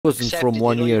wasn't from accepted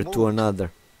one it or you year to moved?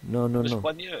 another. No, no, It was no.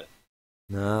 1 year.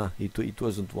 Nah, it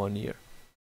wasn't 1 year.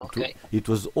 Okay. It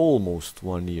was almost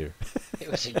 1 year. It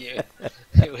was a year.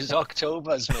 It was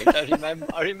October's, mate.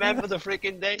 I remember the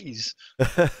freaking days.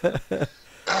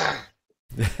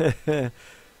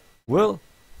 Well,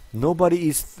 nobody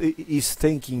is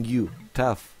thanking you,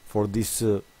 Taff, for this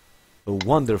a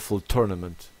wonderful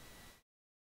tournament.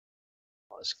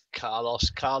 It's Carlos.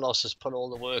 Carlos has put all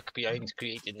the work behind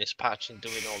creating this patch and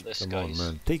doing all this, Come guys. on,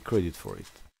 man, take credit for it.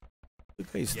 The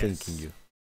guy is thanking you.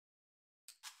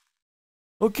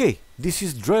 Okay, this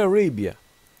is Dry Arabia.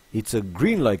 It's a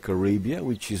green like Arabia,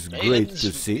 which is great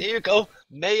to see. Here you go.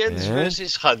 Mayans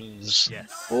versus Huns.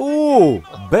 Yes. Oh,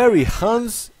 Barry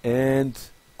Huns and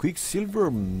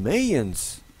Quicksilver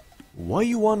Mayans. Why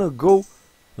you wanna go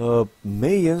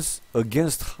Mayans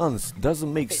against Huns?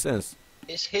 Doesn't make sense.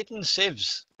 It's hidden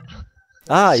civs.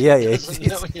 Ah, yeah, yeah. Doesn't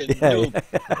know you yeah, noob.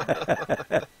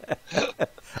 yeah.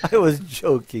 I was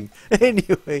joking.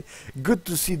 Anyway, good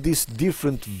to see these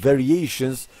different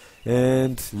variations.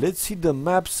 And let's see the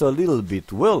maps a little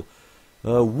bit. Well,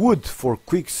 wood for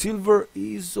Quicksilver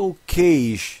is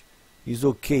okayish. Is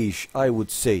okayish, I would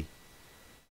say.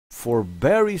 For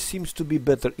Barry seems to be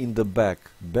better in the back.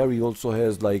 Barry also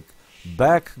has like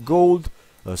back gold,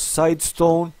 a side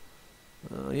stone.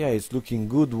 Yeah, it's looking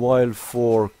good. While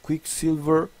for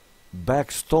Quicksilver,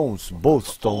 back stones, both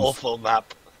stones. Awful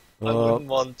map. I wouldn't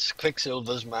want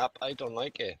Quicksilver's map. I don't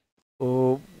like it.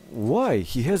 Why?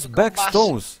 He has back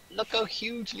stones. Look how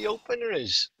hugely open it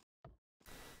is.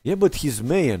 Yeah, but he's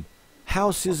Mayan.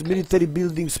 Houses, military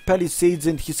buildings, palisades,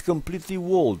 and he's completely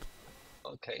walled.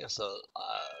 Okay, that's a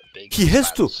big. He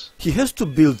has to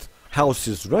build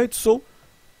houses, right? So,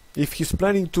 if he's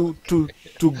planning to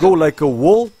go like a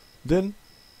wall, then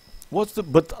what's the?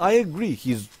 But I agree,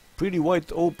 he's pretty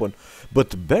wide open.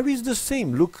 But Barry's the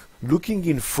same. Looking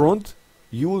in front,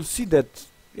 you will see that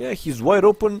yeah, he's wide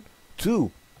open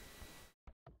too.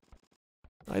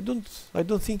 I don't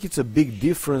think it's a big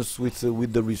difference with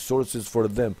the resources for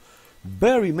them.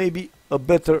 Barry maybe a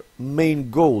better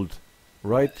main gold,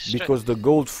 right? Because the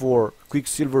gold for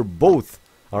Quicksilver both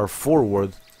are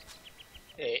forward.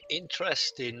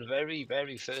 Interesting,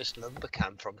 very first lumber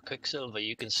camp from Quicksilver.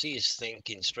 You can see his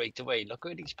thinking straight away. Look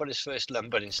where he's put his first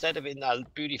lumber. Instead of in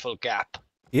that beautiful gap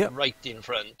right in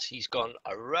front, he's gone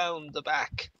around the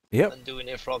back and doing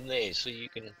it from there. So you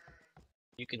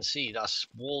can see that's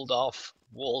walled off.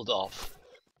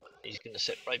 He's going to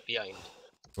sit right behind.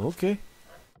 Okay.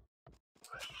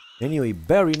 Anyway,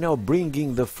 Barry now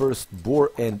bringing the first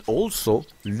boar and also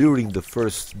luring the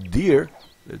first deer.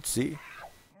 Let's see.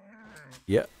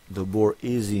 Yeah, the boar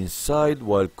is inside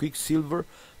while Quicksilver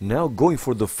now going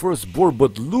for the first boar.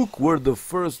 But look where the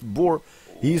first boar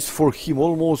is for him,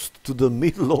 almost to the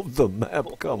middle of the map.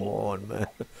 Come on, man.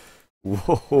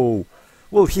 Whoa.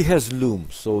 Well, he has loom,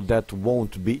 so that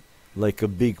won't be like a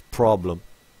big problem.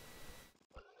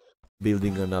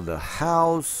 Building another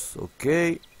house,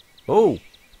 okay. Oh,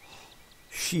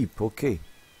 sheep, okay.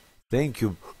 Thank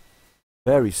you,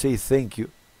 Barry. Say thank you.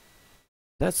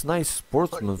 That's nice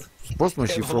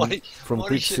sportsmanship from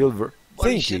Quicksilver.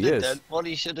 Thank you. Yes. What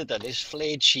he should have done is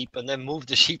flayed sheep and then moved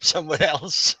the sheep somewhere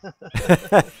else.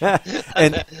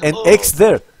 and X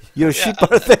there. Your sheep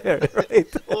are there,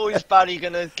 right? Oh, is Barry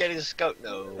gonna get his scout?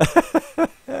 No.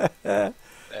 Yeah,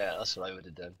 that's what I would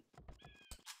have done.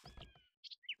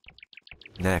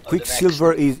 Nah,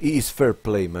 Quicksilver is fair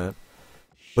play, man.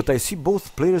 But I see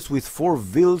both players with 4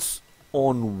 vills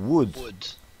on wood.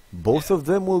 Both of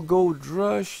them will go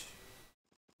drush.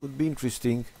 Would be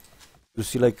interesting to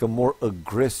see like a more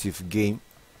aggressive game.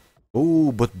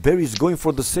 Oh, but Barry's going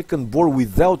for the second boar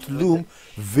without loom.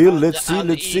 Vill, let's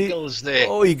see. There.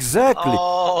 Oh, exactly.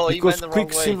 Oh, because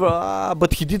Quicksilver,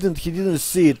 but he didn't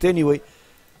see it anyway.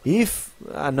 If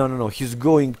no, he's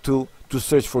going to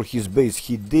search for his base.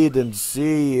 He didn't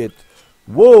see it.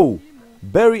 Whoa,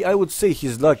 Barry, I would say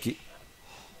he's lucky.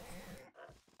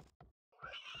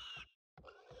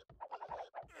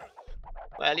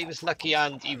 Well, he was lucky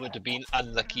and he would have been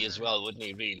unlucky as well, wouldn't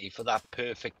he, really, for that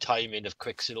perfect timing of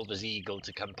Quicksilver's eagle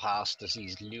to come past as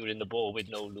he's luring the boar with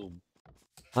no loom.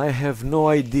 I have no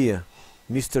idea.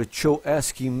 Mr. Cho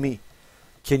asking me,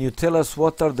 can you tell us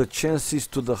what are the chances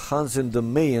to the Huns and the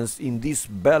Mayans in this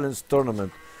balanced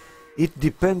tournament? It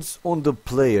depends on the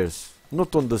players,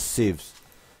 not on the civs.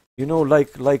 You know,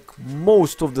 like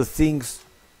most of the things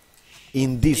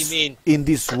in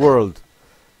this world.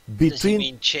 Does he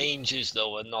mean changes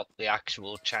though, and not the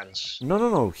actual chance?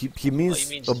 No. He means,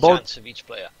 he means about the chance of each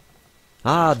player.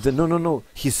 No.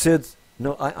 He said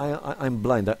no. I'm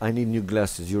blind. I need new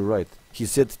glasses. You're right. he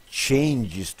said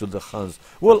changes to the Huns.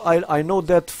 Well, I know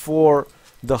that for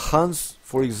the Huns,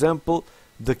 for example,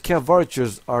 the Cav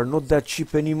archers are not that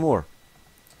cheap anymore.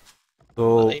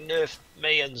 So well, they nerfed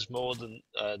Mayans more than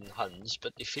Huns,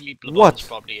 but if Philippe Lebon's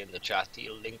probably in the chat,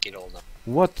 he'll link it all now.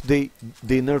 What they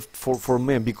nerfed for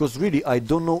men, because really I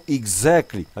don't know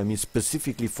exactly, I mean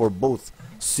specifically for both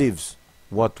civs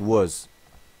what was.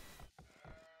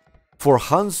 For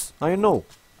Huns I know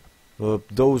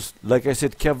those, like I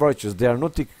said, Cav archers, they are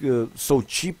not so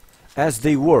cheap as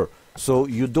they were, so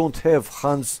you don't have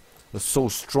Huns so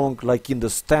strong like in the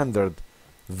standard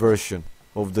version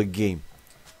of the game.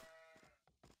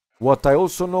 What I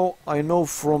also know, I know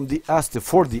from the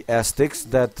Aztecs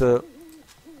that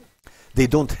they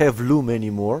don't have loom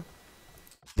anymore.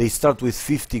 They start with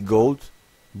 50 gold,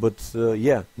 but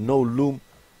yeah, no loom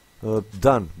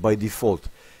done by default.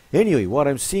 Anyway, what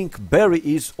I'm seeing, Barry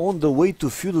is on the way to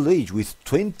feudal age with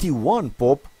 21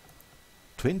 pop.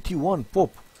 21 pop.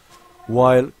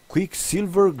 While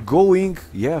Quicksilver going,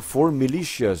 yeah, for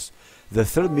militias. The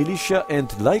third militia, and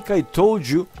like I told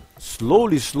you,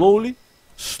 slowly,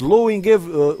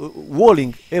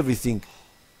 walling everything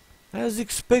as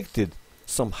expected.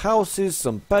 Some houses,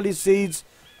 some palisades,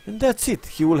 and that's it.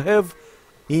 He will have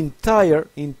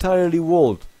entirely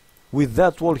walled. With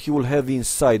that wall he will have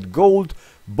inside gold,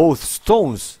 both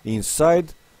stones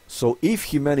inside, so if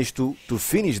he managed to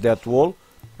finish that wall,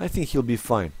 I think he'll be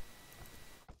fine.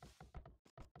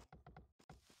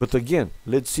 But again,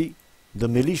 let's see the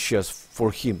militias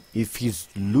for him. If he's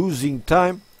losing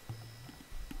time,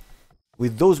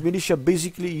 with those militia,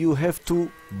 basically you have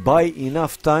to buy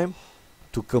enough time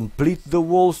to complete the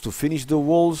walls, to finish the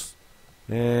walls,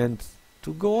 and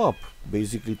to go up,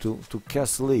 basically to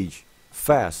Castle Age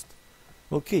fast.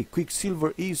 Okay,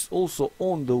 Quicksilver is also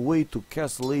on the way to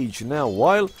Castle Age now,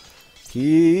 while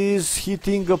he is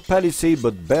hitting a palisade,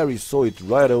 but Barry saw it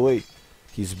right away.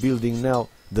 He's building now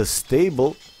the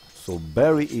stable, so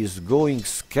Barry is going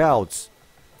scouts,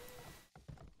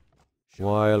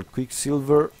 while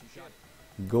Quicksilver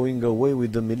going away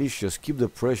with the militias. Keep the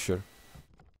pressure.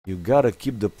 You gotta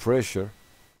keep the pressure.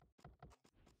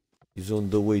 He's on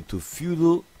the way to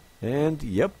feudal, and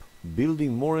yep,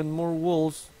 building more and more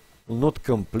walls. Well, not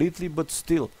completely, but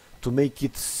still, to make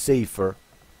it safer.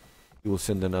 He will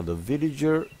send another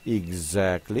villager,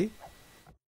 exactly.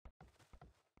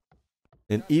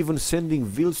 And even sending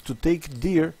vills to take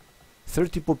deer.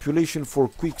 30 population for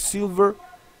Quicksilver,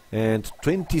 and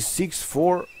 26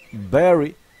 for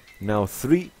Barry. Now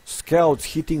 3 scouts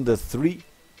hitting the 3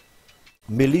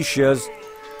 militias.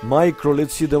 Micro,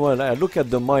 let's see the one. Look at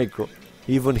the micro.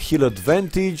 Even hill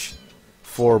advantage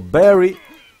for Barry.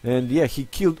 And yeah, he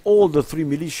killed all the 3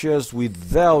 militias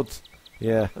without,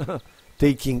 yeah,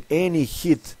 taking any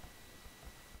hit.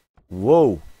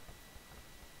 Whoa.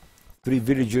 3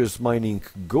 villagers mining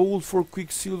gold for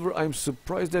Quicksilver. I'm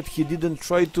surprised that he didn't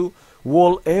try to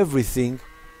wall everything.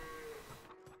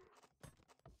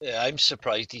 Yeah, I'm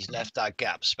surprised he's left that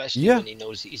gap, especially when he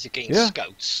knows he's against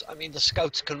scouts. I mean, the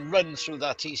scouts can run through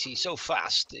that TC so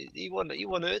fast, he won't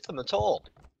hurt them at all.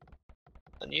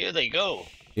 And here they go.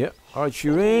 Yeah,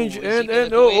 archery range, and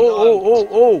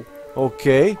oh,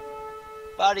 okay.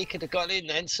 Barry could have got in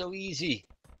then, so easy.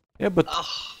 Yeah, but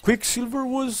Quicksilver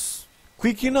was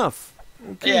quick enough.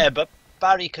 Okay. Yeah, but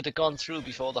Barry could have gone through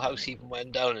before the house even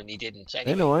went down, and he didn't.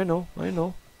 Anyway. I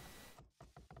know.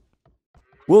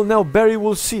 Well, now Barry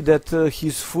will see that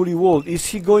he's fully walled. Is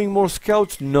he going more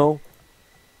scouts? No.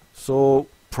 So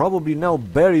probably now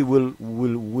Barry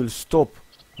will stop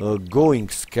going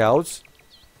scouts,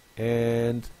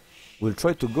 and will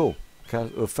try to go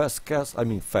fast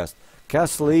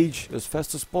Castle Age as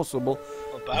fast as possible.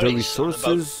 Well, the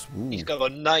resources. He's got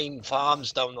about 9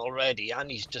 farms down already, and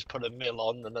he's just put a mill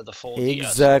on another 40.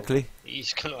 Exactly. So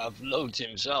he's gonna have loads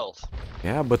himself.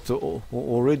 Yeah, but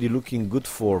already looking good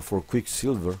for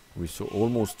Quicksilver. We saw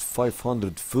almost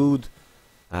 500 food,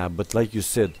 but like you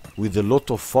said, with a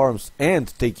lot of farms and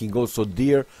taking also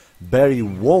deer, Barry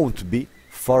won't be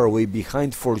far away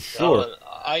behind for sure.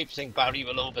 I think Barry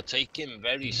will overtake him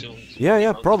very soon.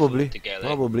 Yeah, probably.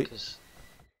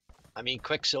 I mean,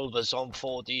 Quicksilver's on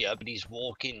 4 deer, but he's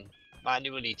walking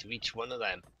manually to each one of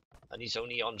them, and he's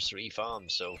only on 3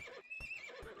 farms, so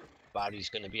Barry's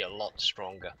going to be a lot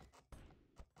stronger.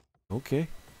 Okay.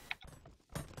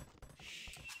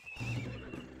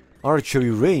 Archery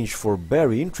range for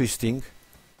Barry, interesting.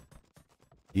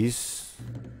 Is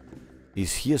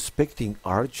he expecting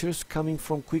archers coming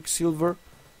from Quicksilver?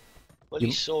 Well,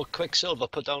 he saw Quicksilver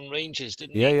put down ranges,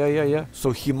 didn't he? Yeah.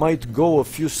 So he might go a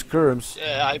few skirms.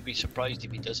 Yeah, I'd be surprised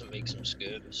if he doesn't make some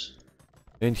skirms.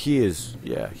 And he is.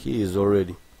 Yeah, he is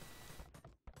already.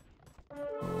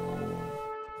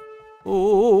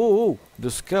 Oh, the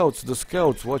scouts,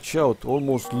 watch out.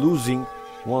 Almost losing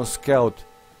one scout.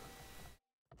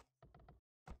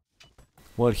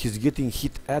 While he's getting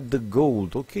hit at the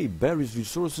gold. Okay, Barry's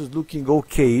resources looking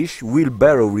okayish.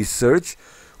 Wheelbarrow research.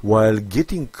 While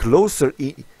getting closer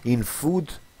in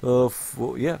food.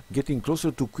 Getting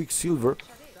closer to Quicksilver.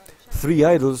 3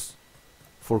 idols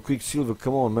for Quicksilver.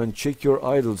 Come on, man. Check your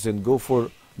idols and go for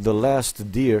the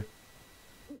last deer.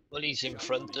 Well, he's in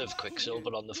front of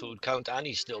Quicksilver on the food count, and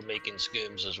he's still making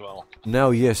skirms as well.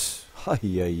 Now, yes.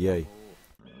 Ay.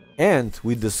 And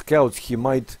with the scouts, he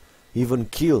might even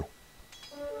kill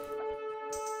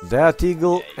that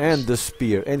eagle and the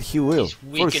spear. And he will,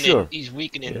 for sure. He's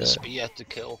weakening the spear to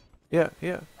kill. Yeah.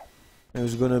 And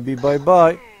it's gonna be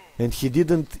bye-bye. And he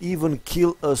didn't even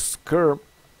kill a skirm.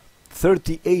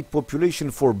 38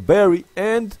 population for Barry,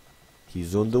 and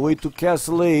he's on the way to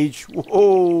Castle Age.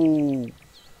 Whoa!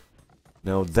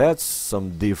 Now that's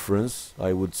some difference,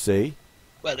 I would say.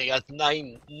 Well, he had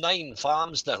nine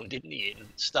farms down, didn't he, and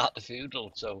start the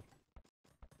feudal, so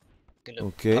gonna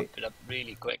pump it up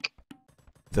really quick.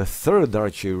 The third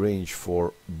archery range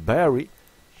for Barry,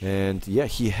 and yeah,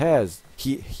 he has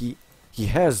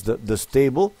the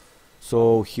stable,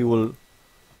 so he will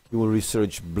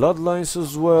research bloodlines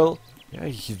as well. Yeah,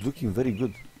 he's looking very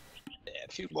good. A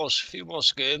few more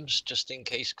skirms just in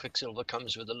case Quicksilver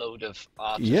comes with a load of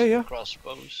archers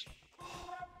crossbows.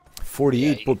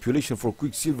 48 population for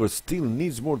Quicksilver. Still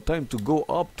needs more time to go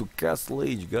up to Castle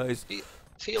Age, guys.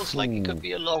 Feels like it could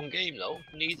be a long game though.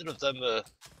 Neither of them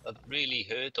have really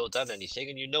hurt or done anything,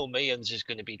 and you know Mayans is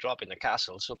going to be dropping the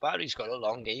castle, so Barry's got a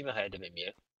long game ahead of him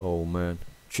here. Oh man,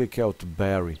 check out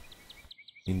Barry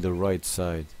in the right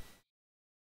side.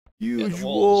 Huge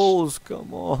walls,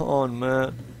 come on,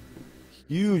 man.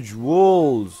 Huge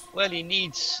walls. Well, he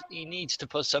needs to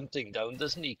put something down,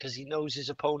 doesn't he? Because he knows his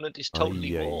opponent is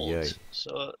totally walled.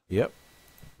 So yep,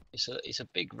 it's a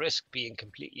big risk being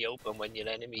completely open when your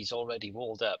enemy's already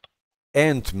walled up.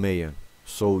 And Mayan.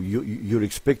 So you're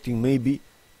expecting maybe,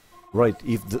 right?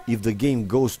 If the game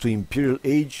goes to Imperial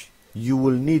Age, you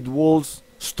will need walls,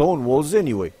 stone walls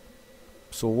anyway.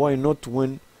 So why not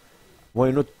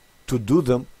to do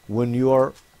them when you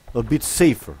are a bit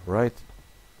safer, right?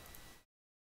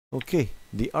 Okay,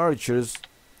 the archers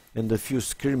and a few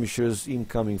skirmishers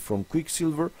incoming from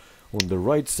Quicksilver. On the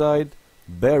right side,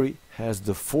 Barry has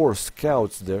the 4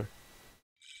 scouts there.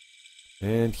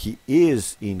 And he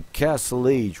is in Castle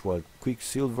Age, while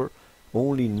Quicksilver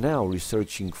only now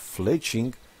researching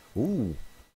fletching. Ooh.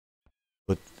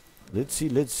 But let's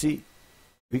see.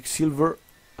 Quicksilver,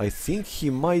 I think he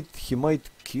might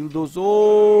kill those.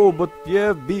 Oh, but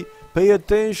yeah, pay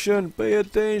attention.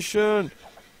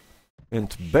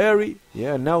 And Barry,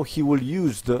 yeah, now he will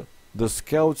use the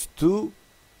scouts to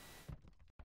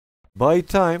buy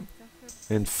time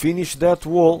and finish that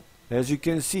wall. As you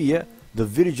can see, yeah, the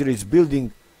villager is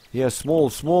building, yeah, small,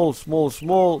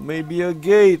 maybe a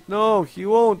gate. No, he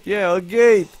won't. Yeah, a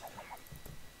gate.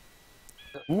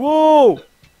 Whoa!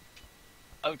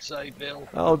 Outside Bill.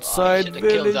 Outside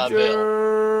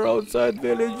villager. Outside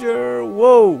villager.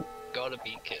 Whoa! Gotta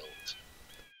be killed.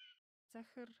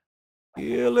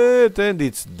 Kill it, and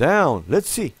it's down. Let's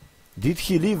see. Did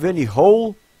he leave any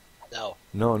hole? No.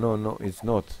 No, it's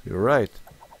not. You're right.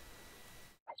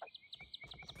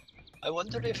 I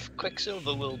wonder if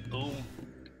Quicksilver will boom,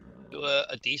 do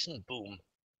a decent boom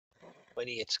when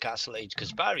he hits Castle Age,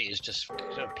 because Barry is just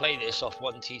going to play this off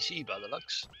 1 TC by the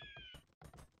looks.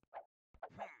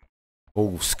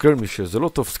 Oh, skirmishers. A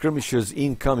lot of skirmishers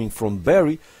incoming from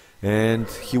Barry. And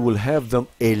he will have them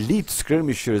elite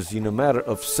skirmishers in a matter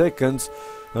of seconds.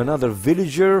 Another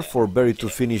villager for Barry to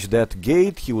finish that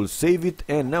gate. He will save it,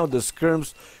 and now the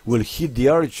skirms will hit the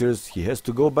archers. He has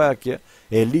to go back, yeah.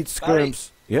 Elite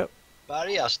skirms, yep.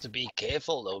 Barry has to be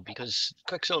careful though, because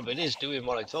Quicksilver is doing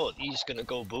what I thought. He's going to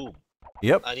go boom.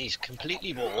 Yep. And he's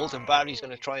completely walled, and Barry's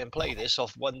going to try and play this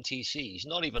off 1 TC. He's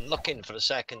not even looking for a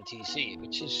second TC,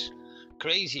 which is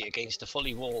crazy against a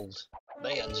fully walled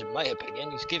Mayans, in my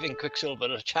opinion. He's giving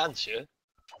Quicksilver a chance here.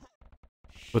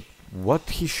 But what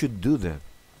he should do then?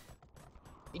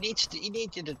 He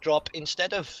needed to drop,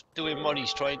 instead of doing what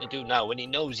he's trying to do now when he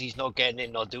knows he's not getting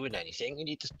in or doing anything. He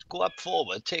needs to go up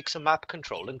forward, take some map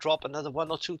control, and drop another 1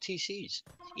 or 2 TCs.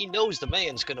 He knows the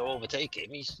Mayan's going to overtake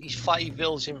him. He's 5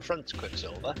 vills in front,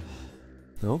 Quicksilver.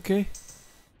 Okay.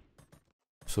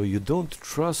 So you don't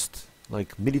trust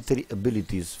like military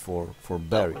abilities for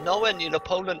Barry? No, when your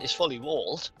opponent is fully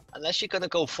walled, unless you're going to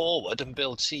go forward and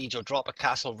build siege or drop a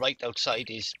castle right outside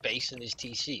his base and his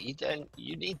TC, then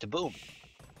you need to boom.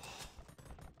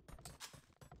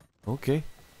 Okay.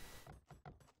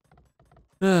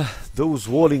 Those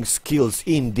walling skills,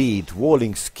 indeed,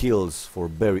 walling skills for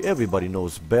Barry. Everybody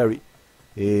knows Barry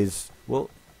is, well,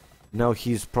 now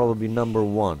he's probably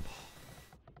 #1.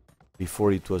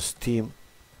 Before it was Tim,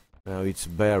 now it's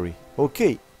Barry.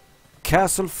 Okay,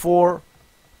 Castle for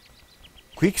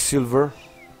Quicksilver.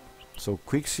 So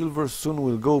Quicksilver soon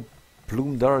will go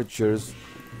plumed archers.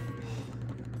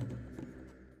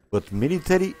 But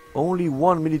military, only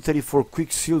 1 military for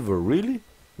Quicksilver, really?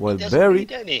 While Barry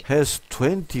has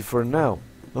 20 for now.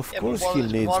 Of course he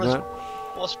needs now.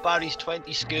 What's Barry's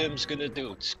 20 skirms gonna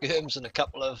do? Skirms and a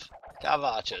couple of cav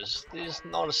archers. There's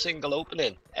not a single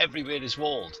opening. Everywhere is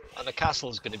walled. And the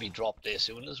castle's gonna be dropped there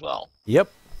soon as well.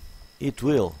 Yep, it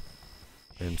will.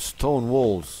 And stone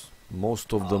walls.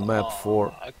 Most of the map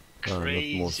for...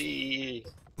 crazy.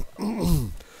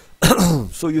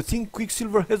 So you think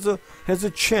Quicksilver has a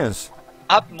chance?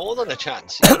 More than a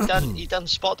chance. He done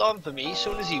spot on for me. As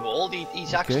soon as he walled,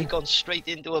 he's actually gone straight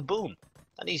into a boom,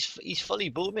 and he's fully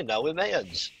booming now with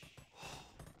mayans.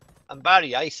 And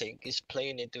Barry, I think, is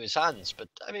playing into his hands. But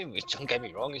I mean, don't get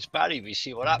me wrong, it's Barry. We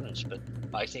see what happens, but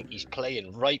I think he's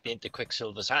playing right into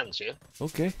Quicksilver's hands here.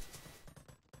 Okay.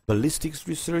 Ballistics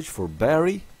research for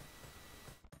Barry.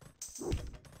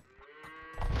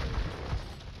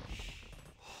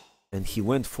 And he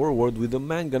went forward with the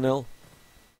mangonel.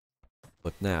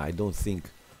 But nah, I don't think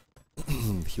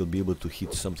he'll be able to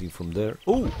hit something from there.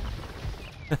 Oh!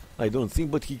 I don't think,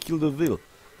 but he killed a Vil.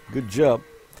 Good job.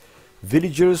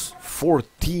 Villagers,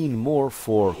 14 more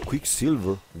for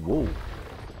Quicksilver. Whoa.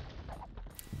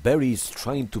 Barry is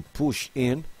trying to push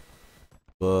in,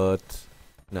 but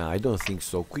nah, I don't think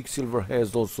so. Quicksilver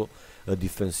has also a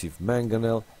defensive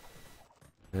mangonel,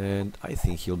 and I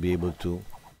think he'll be able to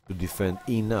defend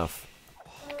enough.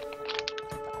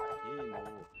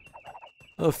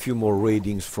 A few more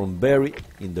raidings from Barry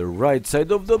in the right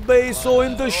side of the base. Oh,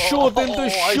 and the shot, and the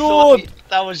shot!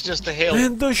 That was just a hill.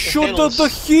 And the shot at the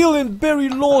hill, and Barry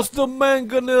lost the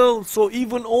mangonel. So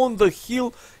even on the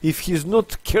hill, if he's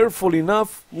not careful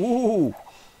enough, ooh!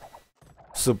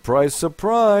 Surprise,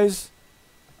 surprise!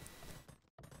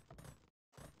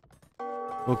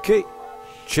 Okay,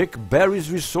 check Barry's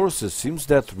resources. Seems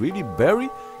that really Barry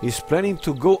is planning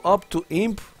to go up to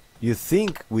Imp, you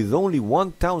think, with only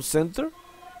 1 town center?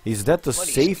 Is that a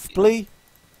safe play?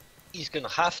 He's going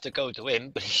to have to go to him,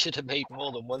 but he should have made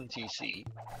more than 1 TC.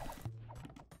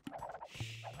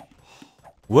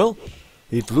 Well,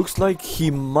 it looks like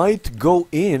he might go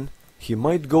in. He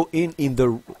might go in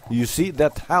the... You see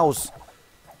that house?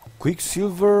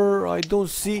 Quicksilver, I don't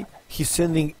see he's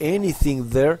sending anything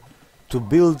there to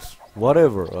build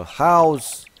whatever. A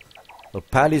house, a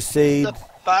palisade.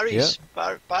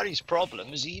 Barry's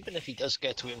problem is even if he does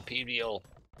get to Imperial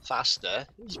faster,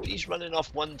 he's running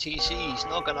off 1 TC. He's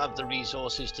not going to have the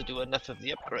resources to do enough of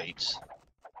the upgrades.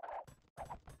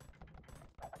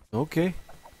 Okay.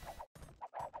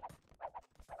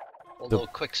 Although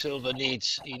Quicksilver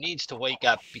needs to wake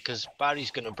up because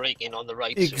Barry's going to break in on the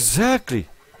right. Exactly.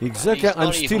 Soon. Exactly.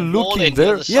 I'm still looking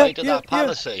there.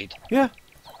 Yeah.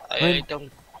 I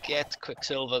don't get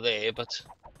Quicksilver there, but...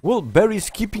 Well,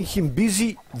 Barry's keeping him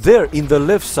busy there in the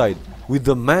left side with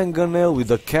the mangonel, with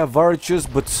the cav archers,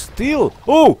 but still,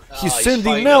 he's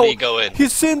sending now.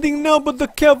 He's sending now, but the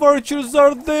cav archers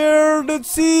are there. Let's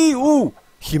see. Oh,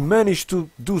 he managed to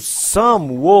do some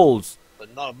walls,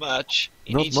 but not much.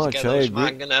 He needs to get those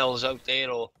mangonels out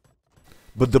there,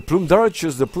 But the plumed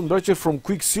archers from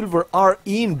Quicksilver are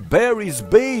in Barry's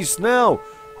base now.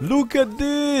 Look at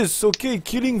this! Okay,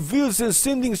 killing Vils and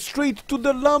sending straight to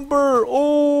the lumber!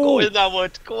 Oh! Go in that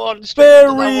wood! Go on,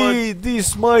 Barry!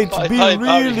 This might be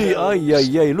really...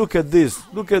 Ay, look at this!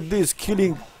 Look at this!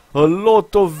 Killing a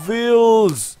lot of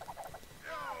Vils!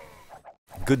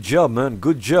 Good job, man,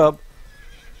 good job!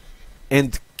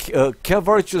 And cav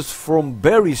archers from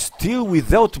Barry still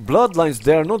without bloodlines.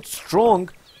 They are not strong.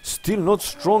 Still not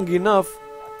strong enough.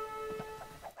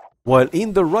 While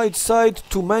in the right side,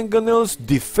 2 mangonels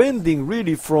defending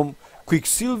really from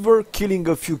Quicksilver, killing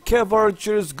a few cav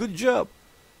archers. Good job.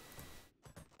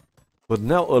 But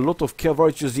now a lot of cav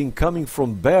archers incoming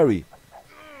from Barry.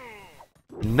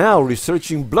 Now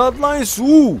researching bloodlines.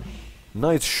 Ooh!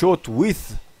 Nice shot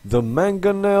with the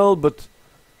mangonel, but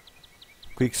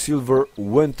Quicksilver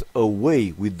went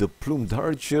away with the plumed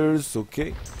archers.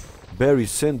 Okay. Barry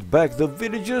sent back the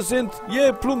villagers, and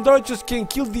yeah, plumed archers can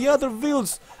kill the other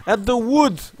Vils at the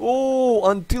wood. Oh,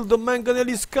 until the mangonel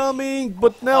is coming.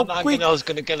 But now Mangonel's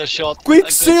gonna get a shot.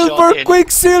 Quicksilver!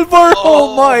 Quicksilver!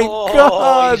 Oh my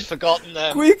God! He's forgotten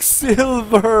them.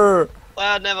 Quicksilver!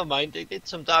 Well, never mind. They did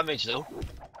some damage though.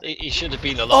 He should have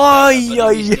been a lot better, but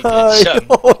at least he did some.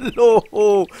 Oh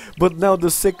no! But now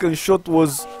the second shot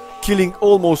was killing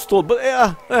almost all.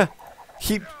 But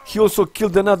he also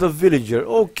killed another villager.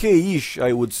 Okay-ish,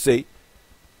 I would say.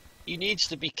 He needs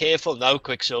to be careful now,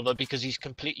 Quicksilver, because he's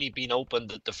completely been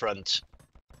opened at the front.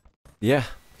 Yeah,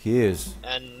 he is.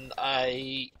 And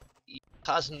he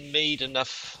hasn't made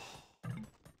enough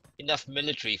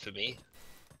military for me,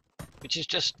 which is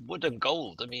just wood and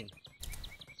gold. I mean,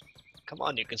 come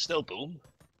on, you can still boom.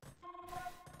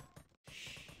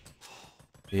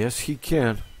 Yes, he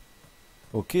can.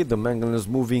 Okay, the Mangalan is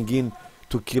moving in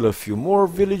to kill a few more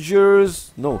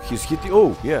villagers. No, he's hitting.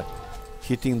 Oh, yeah,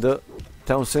 hitting the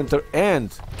town center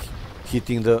and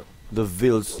hitting the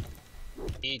vills.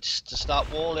 Needs to start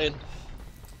walling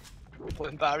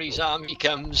when Barry's army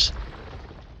comes.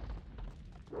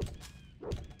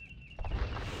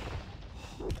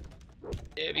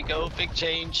 There we go, big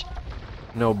change.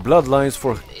 No bloodlines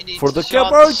for the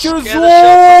shot. archers.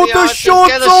 Oh, the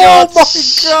shots! Oh my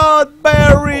God,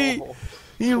 Barry! Oh.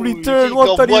 He returned.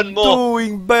 What are you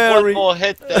doing, Barry? One more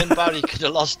hit, then Barry could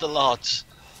have lost a lot.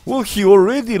 Well, he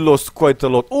already lost quite a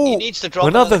lot. Oh, he needs to drop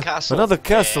another castle. Another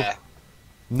castle. Yeah.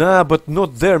 Nah, but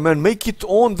not there, man. Make it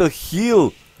on the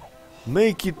hill.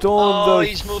 Make it on the hill. Oh,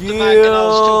 he's moved the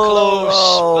mangonels too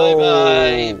close.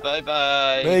 Bye-bye.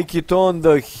 Bye-bye. Make it on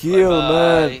the hill,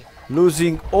 man.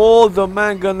 Losing all the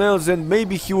mangonels, and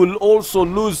maybe he will also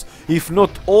lose, if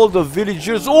not all the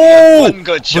villagers. Oh! One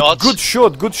good shot. Good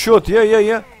shot, good shot.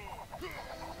 Yeah.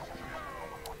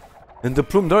 And the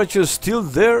plumed archer is still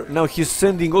there. Now he's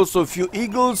sending also a few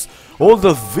eagles. All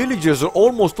the villagers, or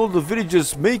almost all the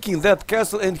villagers, making that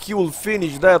castle, and he will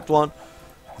finish that one.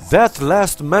 That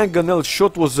last mangonel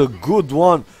shot was a good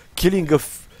one, killing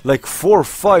like 4 or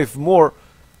 5 more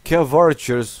cav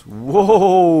archers.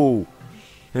 Whoa!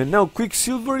 And now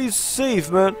Quicksilver is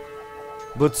safe, man.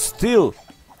 But still,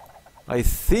 I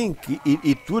think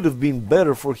it would have been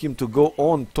better for him to go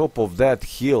on top of that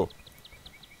hill.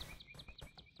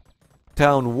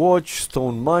 Town watch,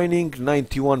 stone mining,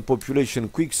 91 population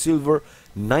Quicksilver,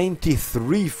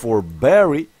 93 for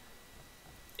Barry.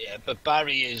 Yeah, but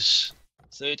Barry is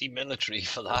 30 military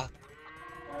for that.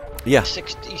 Yeah.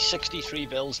 63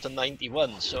 bills to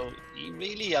 91, so he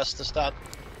really has to start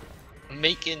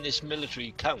making this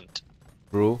military count.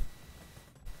 True.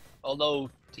 Although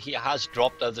he has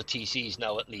dropped other TCs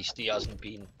now, at least he hasn't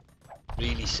been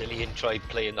really silly and tried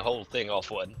playing the whole thing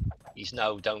off one. He's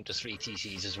now down to 3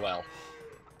 TCs as well.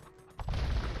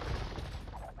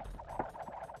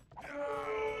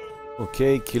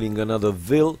 Okay, killing another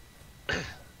Vil.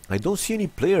 I don't see any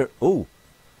player. Oh,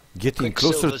 getting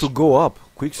closer to go up.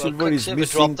 Quicksilver is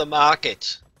missing. Dropped the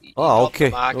market.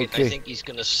 Okay. I think he's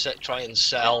going to try and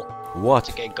sell. What?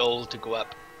 To get gold to go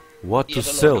up. What he to had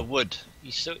a sell? Load of wood.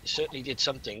 He certainly did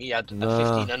something. He had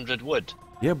 1500 wood.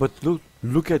 Yeah, but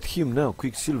look at him now.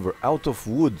 Quicksilver out of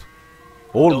wood.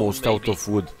 Almost out of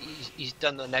wood. He's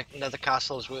done another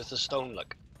castle's worth of stone,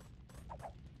 look.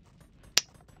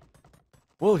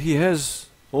 Well, he has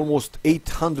almost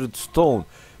 800 stone.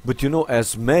 But you know,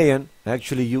 as Mayan,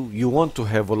 actually you want to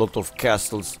have a lot of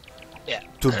castles. Yeah.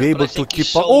 To be able to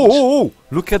keep up. Oh,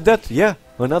 look at that. Yeah,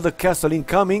 another castle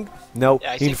incoming. Now,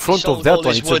 in front of that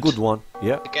one, it's a good one.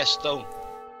 Yeah. The guest stone.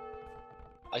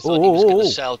 I thought he was going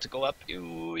to sell to go up. He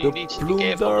needs to be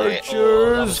careful there.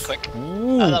 Oh, that was quick.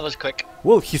 Oh, that was quick.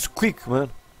 Well, he's quick,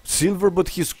 man. Silver, but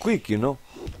he's quick, you know.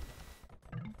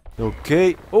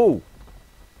 Okay. Oh.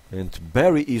 And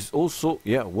Barry is also,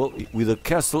 yeah, well, with a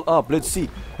castle up. Let's see.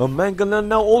 A Mangalan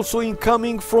now also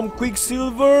incoming from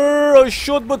Quicksilver. A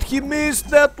shot, but he missed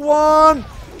that one.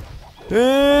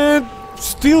 And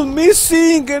still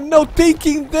missing. And now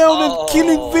taking down and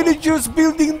killing villagers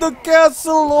building the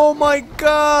castle. Oh my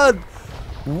God.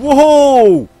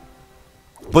 Whoa.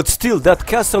 But still, that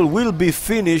castle will be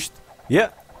finished. Yeah.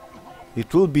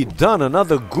 It will be done.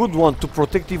 Another good one to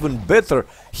protect even better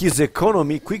his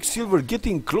economy. Quicksilver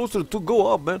getting closer to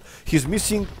go up, man. He's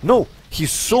missing. No, he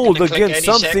sold again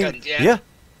something. Second, yeah.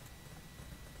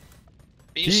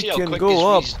 You see how can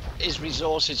go up. His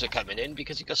resources are coming in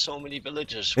because he got so many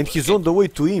villagers. And he's on the way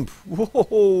to Imp.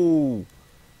 Whoa.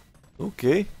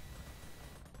 Okay.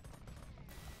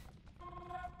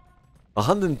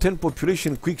 110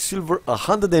 population Quicksilver,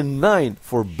 109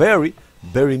 for Barry.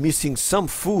 Barry missing some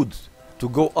food to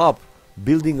go up,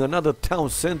 building another town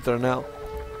center now.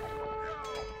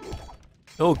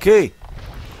 Okay,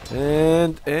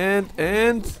 and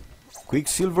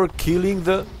Quicksilver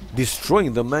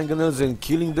destroying the mangonels and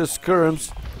killing the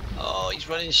skirms. Oh, he's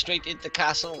running straight into the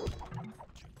castle.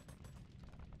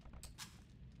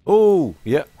 Oh,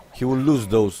 yeah, he will lose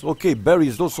those. Okay, Barry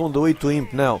is also on the way to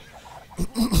Imp now.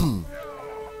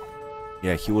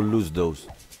 Yeah, he will lose those.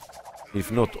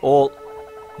 If not all,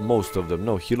 most of them.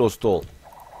 No, he lost all.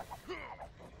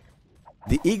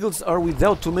 The eagles are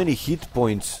without too many hit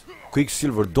points.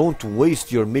 Quicksilver, don't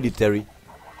waste your military.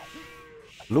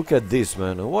 Look at this,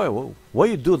 man. Why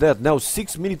you do that? Now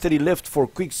 6 military left for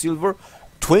Quicksilver,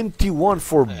 21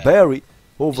 for Barry.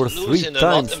 Over 3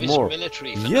 times more.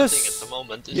 Yes,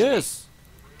 yes.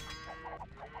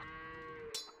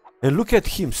 And look at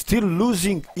him, still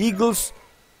losing eagles,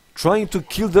 trying to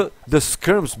kill the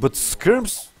skirms. But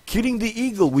skirms killing the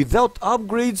eagle without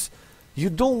upgrades, you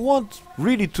don't want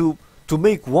really to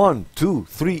make 1, 2,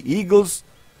 3 eagles.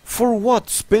 For what?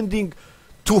 Spending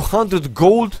 200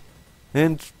 gold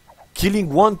and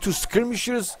killing 1, 2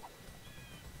 skirmishers?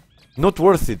 Not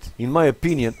worth it, in my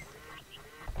opinion.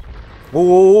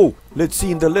 Oh, let's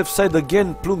see in the left side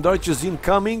again, plumed archers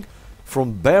incoming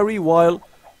from Barry, while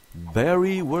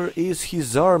Barry, where is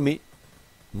his army?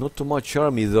 Not too much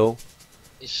army though.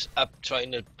 He's up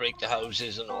trying to break the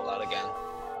houses and all that again.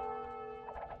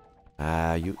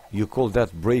 You call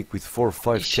that break with 4 or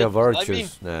 5 cav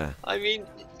archers? I mean,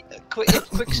 if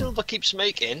Quicksilver keeps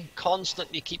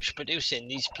constantly keeps producing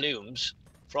these plumes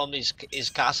from his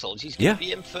castles, he's going to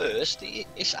be in first.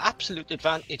 It's absolute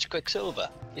advantage Quicksilver.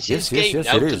 It's his game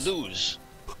now to lose.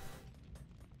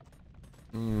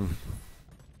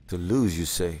 To lose, you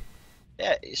say?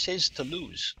 Yeah, it's his to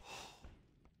lose.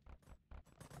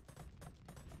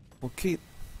 Okay,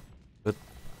 but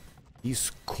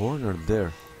he's cornered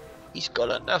there. He's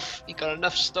got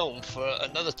enough stone for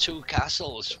another 2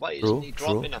 castles. Why isn't he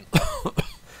dropping them?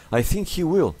 I think he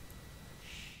will.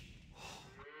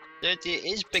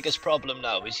 His biggest problem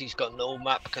now is he's got no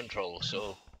map control,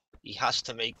 so he has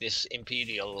to make this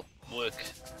Imperial work.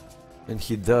 And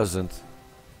he doesn't.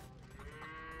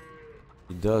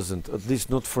 He doesn't, at least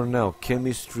not for now.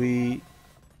 Chemistry,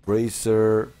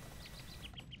 bracer.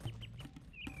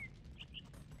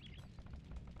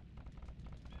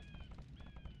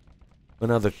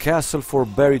 Another castle for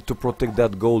Barry to protect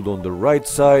that gold on the right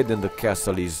side, and the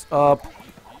castle is up.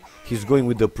 He's going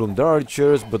with the plumed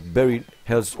archers, but Barry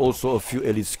has also a few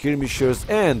elite skirmishers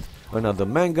and another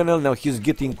mangonel. Now he's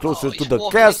getting closer to the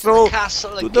castle.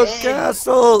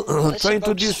 Trying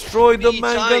to destroy the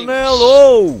mangonel.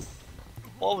 Oh!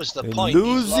 What was the point?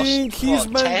 Losing his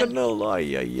mangonel.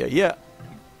 Yeah.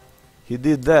 He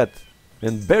did that.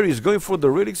 And Barry is going for the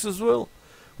relics as well.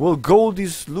 Well, gold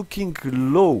is looking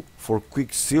low for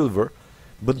Quicksilver,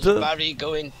 but is Barry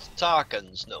going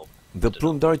Tarkans? No. The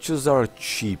plumed archers are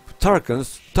cheap.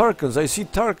 Tarkans, I see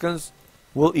Tarkans.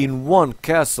 Well, in 1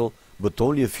 castle, but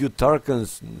only a few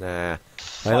Tarkans. Nah.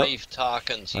 5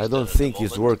 Tarkans. I don't think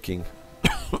it's working.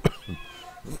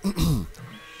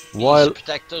 While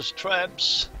protect those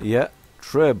trebs. Yeah,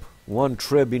 treb. 1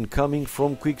 treb incoming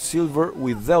from Quicksilver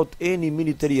without any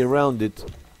military around it.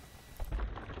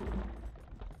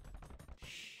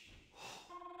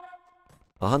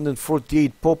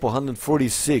 $148 pop,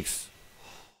 146.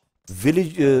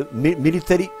 Village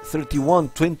military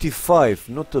 31-25.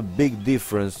 Not a big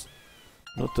difference.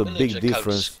 Not a big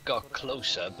difference. Got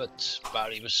closer, but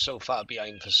Barry was so far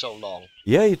behind for so long.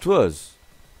 Yeah, it was.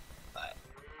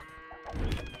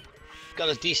 Got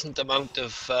a decent amount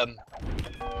of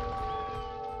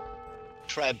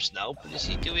trebs now, but is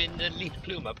he doing the elite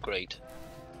plume upgrade?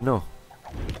 No,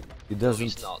 he doesn't. No,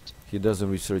 he's not. He doesn't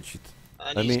research it.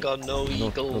 And he's got no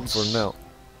eagles. Not for now.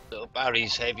 So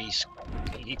Barry's heavy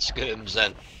elite skirms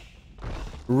then.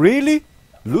 Really?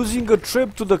 Losing a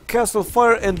trip to the castle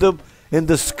fire and the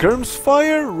skirms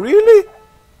fire? Really?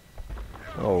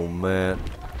 Oh man.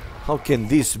 How can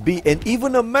this be? And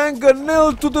even a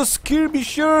mangonel to the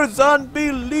skirmishers!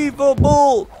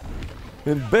 Unbelievable!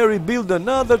 And Barry built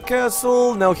another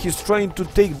castle. Now he's trying to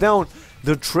take down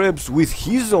the trebs with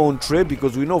his own treb,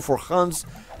 because we know for Hans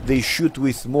they shoot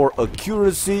with more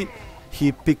accuracy.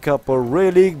 He pick up a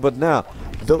relic, but now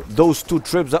those 2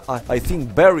 trebs, I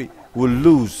think Barry will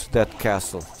lose that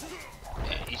castle.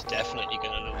 Yeah, he's definitely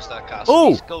gonna lose that castle. Oh!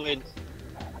 He's going.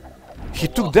 He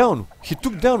took down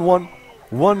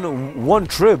one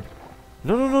treb.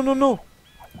 No.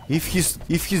 If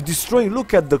he's destroying,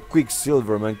 look at the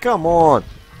Quicksilver, man. Come on.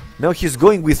 Now he's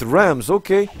going with rams.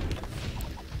 Okay.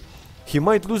 He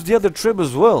might lose the other treb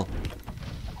as well.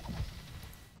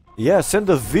 Yeah, send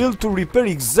a Vil to repair.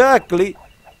 Exactly.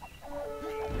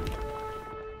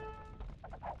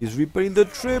 He's repairing the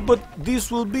treb, but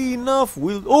this will be enough.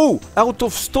 Out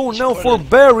of stone now for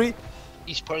Barry.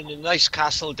 He's putting a nice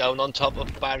castle down on top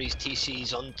of Barry's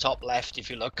TCs on top left, if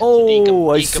you look.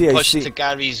 Oh, he can push to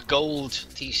Gary's gold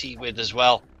TC with as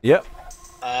well. Yep.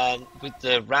 And with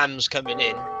the rams coming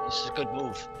in, this is a good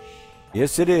move.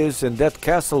 Yes, it is, and that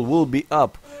castle will be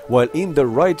up. While in the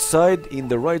right side,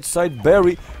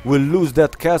 Barry will lose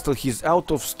that castle. He's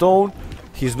out of stone.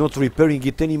 He's not repairing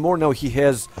it anymore. Now he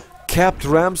has capped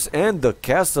ramps, and the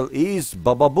castle is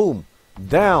ba-ba-boom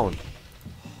down.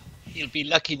 He'll be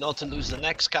lucky not to lose the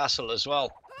next castle as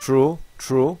well. True,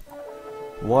 true.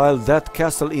 While that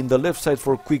castle in the left side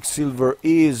for Quicksilver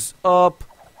is up.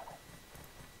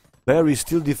 Barry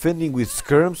still defending with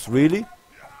skirms, really?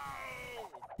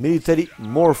 Military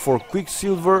more for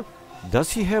Quicksilver.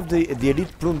 Does he have the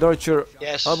elite plumed archer?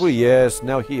 Yes. Yes,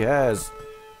 now he has.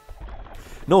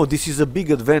 No, this is a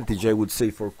big advantage, I would say,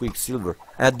 for Quicksilver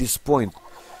at this point.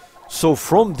 So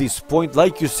from this point,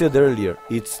 like you said earlier,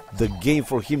 it's the game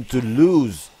for him to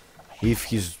lose if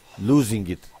he's losing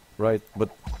it, right? But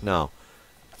now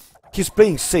he's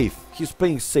playing safe. He's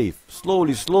playing safe.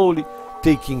 Slowly, slowly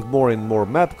taking more and more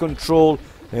map control.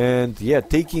 And yeah,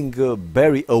 taking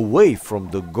Barry away from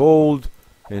the gold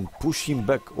and push him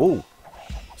back. Oh,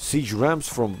 siege ramps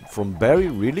from Barry,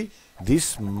 really?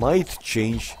 This might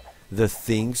change the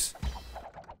things.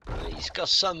 He's got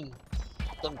some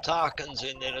Tarkans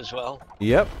in there as well.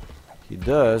 Yep, he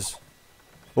does.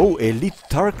 Oh, elite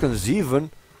Tarkans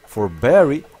even for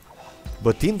Barry.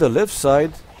 But in the left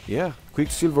side, yeah,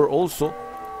 Quicksilver also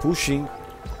pushing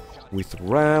with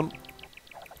Ram.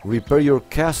 Repair your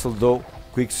castle though.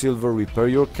 Quicksilver, repair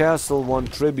your castle. One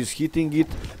Treb is hitting it.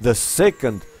 The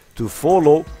second to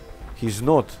follow. He's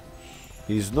not.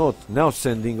 He's not. Now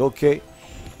sending. Okay.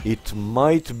 It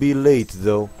might be late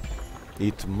though.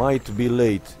 It might be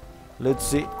late. Let's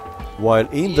see. While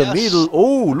in the middle.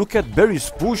 Oh, look at Barry's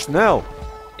push now.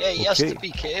 Yeah, he has to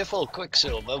be careful,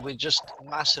 Quicksilver, with just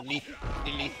mass elite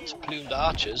plumed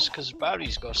archers, because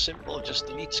Barry's got simple, just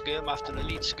elite skirm after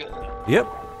elite skirm. Yep.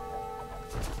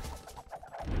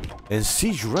 And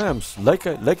siege ramps, like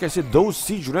I said, those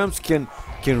siege ramps can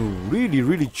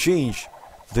really change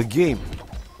the game.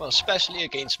 Well, especially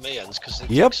against Mayans, because they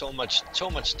take so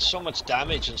much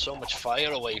damage and so much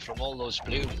fire away from all those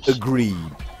plumes. Agreed.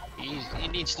 He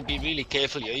needs to be really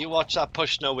careful here. You watch that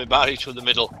push now with Barry through the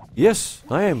middle. Yes,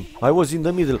 I am. I was in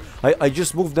the middle. I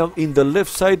just moved down in the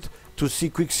left side to see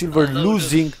Quicksilver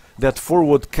losing that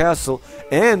forward castle,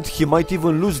 and he might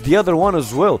even lose the other one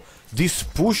as well. This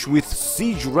push with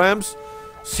siege ramps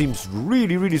seems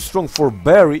really strong for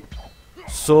Barry.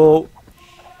 So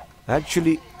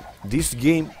actually this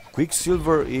game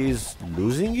Quicksilver is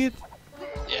losing it.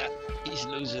 Yeah, he's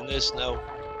losing this now.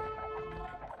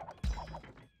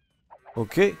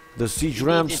 Okay, the siege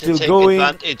ramp still going.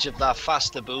 Take advantage of that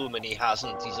faster boom, and he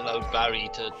hasn't. He's allowed Barry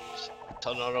to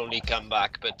not only come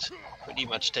back, but pretty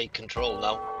much take control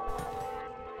now.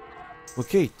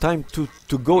 Okay, time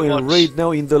to go and raid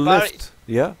now in the left.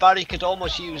 Yeah. Barry could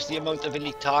almost use the amount of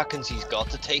elite Tarkans he's got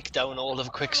to take down all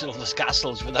of Quicksilver's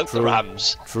castles without the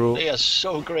rams. True. They are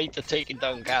so great at taking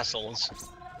down castles.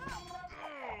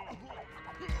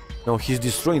 Now he's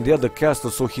destroying the other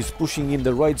castle, so he's pushing in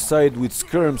the right side with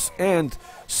skirms and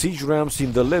siege ramps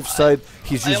in the left side.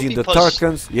 He's using the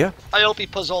Tarkans. Yeah. I hope he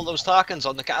puts all those Tarkans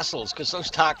on the castles, because those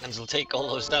Tarkans will take all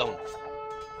those down.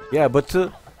 Yeah, but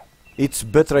it's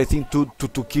better, I think,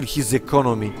 to kill his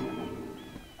economy.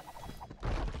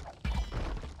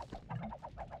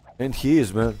 And he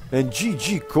is, man. And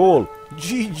GG call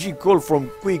from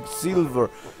Quicksilver.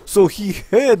 So he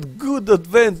had good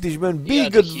advantage, man.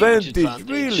 Big advantage,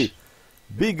 really.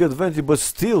 Big advantage, but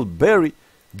still Barry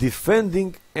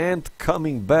defending and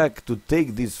coming back to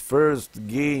take this first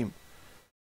game.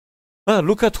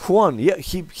 Look at Juan. Yeah,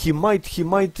 he might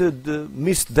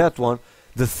miss that one.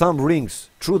 The thumb rings.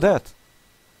 True that.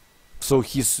 So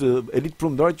his elite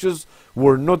plumed archers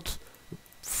were not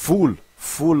full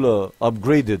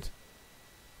upgraded.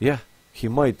 Yeah, he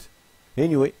might.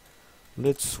 Anyway,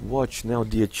 let's watch now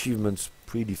the achievements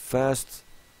pretty fast.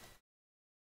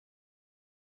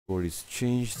 Score is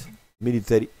changed.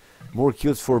 Military, more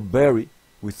kills for Barry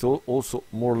with also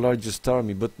more largest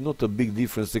army, but not a big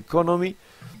difference. Economy,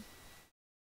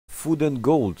 food and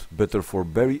gold, better for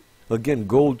Barry. Again,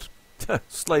 gold,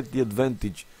 slightly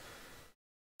advantage.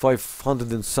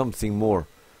 500 and something more.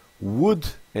 Wood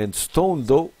and stone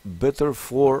though, better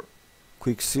for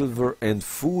Quicksilver, and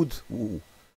food, ooh,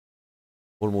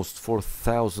 almost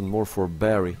 4,000 more for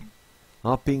Barry.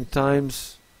 Upping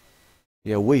times,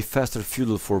 yeah, way faster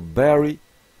feudal for Barry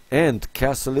and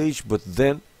Castle Age, but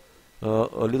then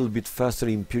a little bit faster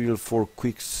Imperial for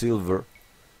Quicksilver.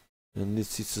 And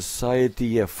this is society,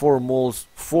 yeah, 4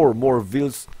 more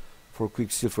vills for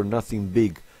Quicksilver, nothing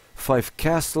big. 5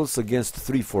 castles against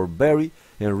 3 for Barry,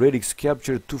 and relics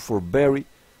captured, 2 for Barry,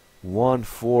 1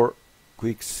 for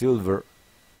Quicksilver.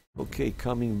 Okay,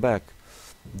 coming back.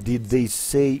 Did they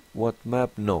say what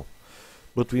map? No.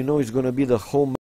 But we know it's gonna be the whole map.